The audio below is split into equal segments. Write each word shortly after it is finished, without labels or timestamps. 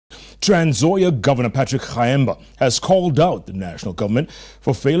Nzoia Governor Patrick Khaemba has called out the national government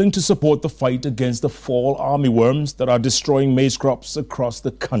for failing to support the fight against the fall armyworms that are destroying maize crops across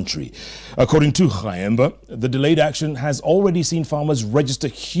the country. According to Khaemba, the delayed action has already seen farmers register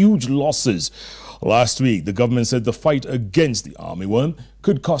huge losses. Last week, the government said the fight against the armyworm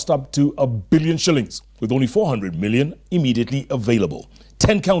could cost up to R1 billion shillings, with only 400 million immediately available.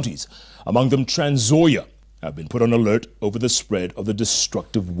 10 counties, among them Nzoia, have been put on alert over the spread of the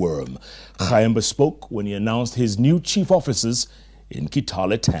destructive worm. Khaemba spoke when he announced his new chief officers in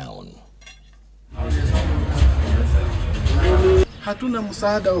Kitale town. Hatuna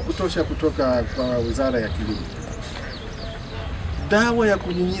msaada wa kutosha kutoka kwa Wizara ya Kilimo. Dawa ya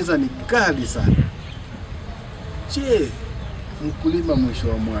kunyunyiza ni kali sana. Je, mkulima mwisho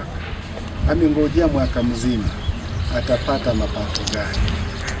wa mwaka amengojea mwaka mzima atapata mapato gani?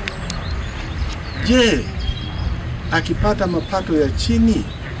 Je, akipata mapato ya chini,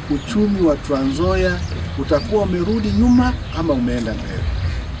 uchumi wa Nzoia utakuwa umerudi nyuma ama umeenda mbele?